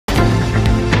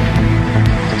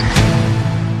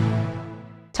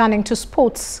Turning to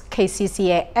sports,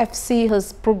 KCCA FC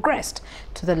has progressed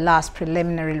to the last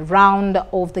preliminary round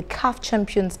of the CAF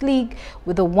Champions League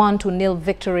with a 1-0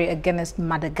 victory against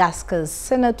Madagascar's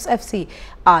CNaPS FC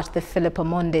at the Philip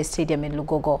Amonde Stadium in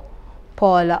Lugogo.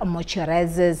 Paul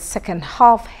Mochereze's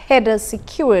second-half header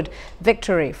secured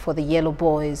victory for the Yellow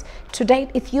Boys to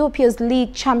date Ethiopia's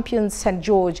league champions St.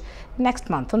 George next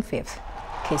month on 5th.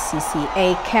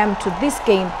 KCCA came to this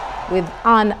game with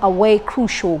an away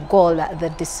crucial goal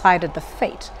that decided the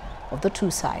fate of the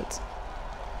two sides.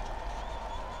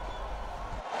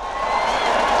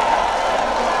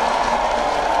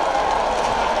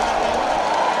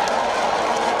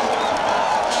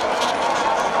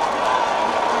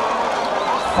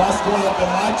 First goal of the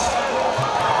match,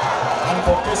 and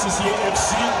for KCCA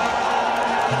FC,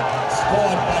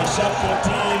 scored by Sharp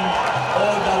 14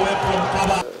 all the way from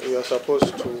Kampala. We are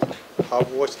supposed to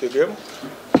have watched the game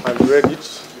and read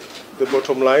it. The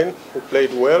bottom line, we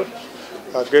played well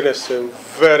against a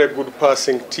very good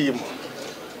passing team,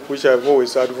 which I've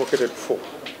always advocated for.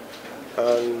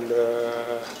 And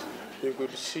you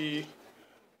could see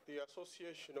the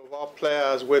association of our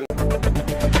players when